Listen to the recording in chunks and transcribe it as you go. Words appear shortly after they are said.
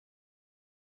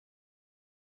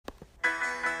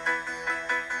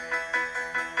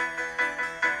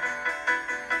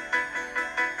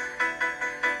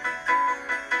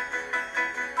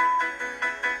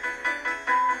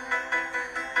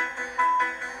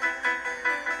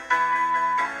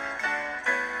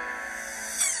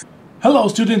Hello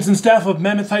students and staff of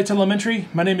Mammoth Heights Elementary.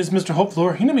 My name is Mr.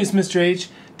 Holtvluwer. Your name is Mr. H.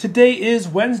 Today is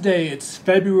Wednesday. It's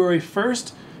February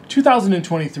 1st,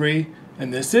 2023,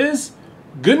 and this is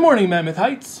Good Morning Mammoth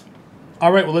Heights.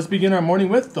 Alright, well let's begin our morning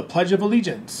with the Pledge of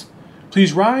Allegiance.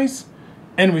 Please rise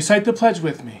and recite the pledge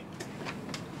with me.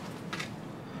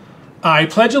 I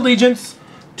pledge allegiance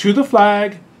to the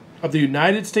flag of the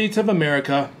United States of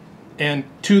America and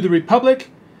to the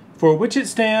republic for which it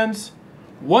stands,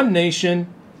 one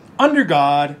nation, under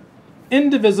God,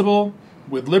 indivisible,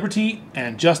 with liberty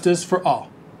and justice for all.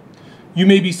 You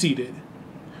may be seated.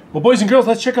 Well, boys and girls,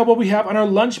 let's check out what we have on our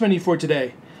lunch menu for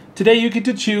today. Today you get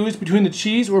to choose between the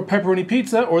cheese or pepperoni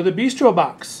pizza or the bistro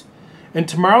box. And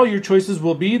tomorrow your choices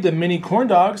will be the mini corn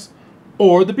dogs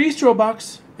or the bistro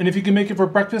box. And if you can make it for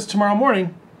breakfast tomorrow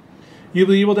morning, you'll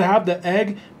be able to have the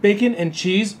egg, bacon, and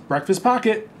cheese breakfast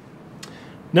pocket.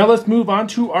 Now let's move on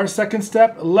to our second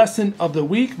step, lesson of the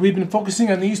week. We've been focusing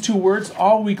on these two words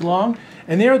all week long,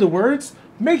 and they are the words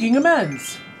making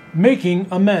amends. Making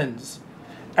amends.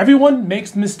 Everyone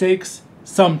makes mistakes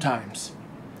sometimes.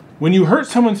 When you hurt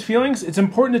someone's feelings, it's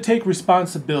important to take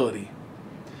responsibility.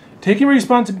 Taking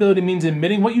responsibility means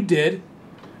admitting what you did,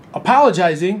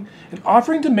 apologizing, and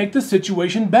offering to make the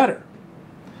situation better.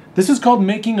 This is called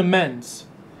making amends.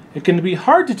 It can be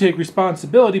hard to take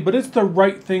responsibility, but it's the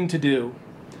right thing to do.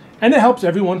 And it helps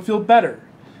everyone feel better.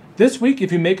 This week,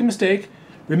 if you make a mistake,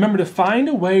 remember to find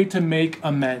a way to make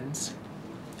amends.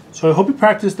 So I hope you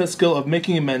practice that skill of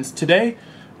making amends today,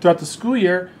 throughout the school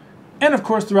year, and of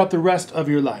course throughout the rest of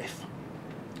your life.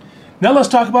 Now let's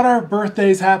talk about our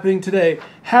birthdays happening today.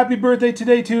 Happy birthday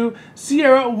today to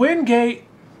Sierra Wingate,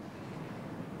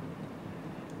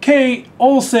 Kate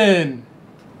Olson,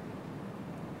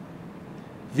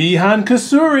 Vihan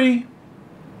Kasuri,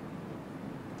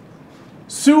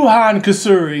 Suhan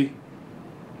Kasuri,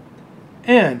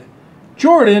 and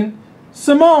Jordan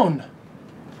Simone.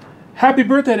 Happy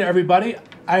birthday to everybody.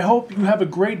 I hope you have a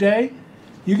great day.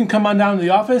 You can come on down to the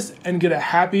office and get a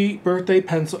happy birthday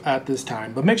pencil at this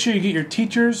time. But make sure you get your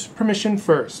teacher's permission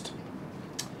first.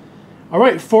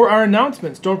 Alright, for our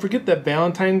announcements, don't forget that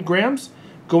Valentine grams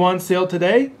go on sale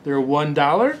today. They're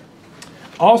 $1.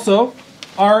 Also,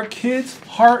 our Kids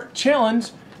Heart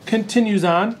Challenge continues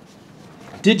on.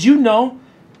 Did you know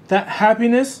that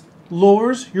happiness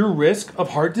lowers your risk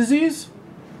of heart disease?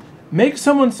 Make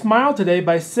someone smile today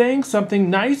by saying something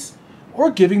nice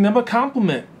or giving them a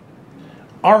compliment.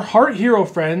 Our heart hero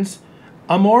friends,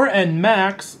 Amor and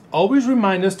Max, always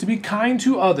remind us to be kind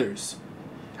to others.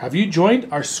 Have you joined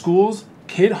our school's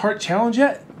Kid Heart Challenge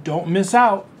yet? Don't miss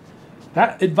out.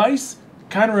 That advice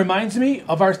kind of reminds me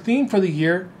of our theme for the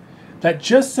year, that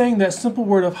just saying that simple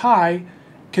word of hi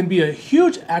can be a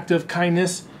huge act of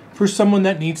kindness for someone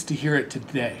that needs to hear it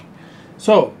today.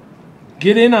 So,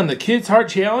 get in on the Kids Heart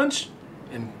Challenge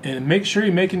and make sure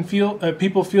you're making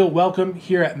people feel welcome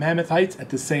here at Mammoth Heights at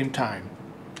the same time.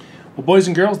 Well, boys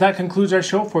and girls, that concludes our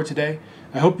show for today.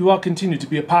 I hope you all continue to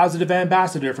be a positive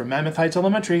ambassador for Mammoth Heights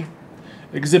Elementary,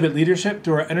 exhibit leadership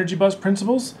through our Energy Buzz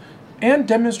principles, and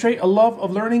demonstrate a love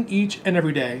of learning each and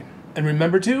every day. And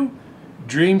remember to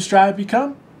dream, strive,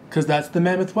 become, because that's the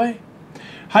Mammoth way.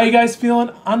 How you guys feeling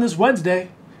on this Wednesday?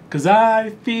 Because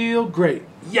I feel great.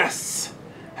 Yes!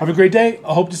 Have a great day.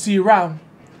 I hope to see you around.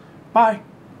 Bye.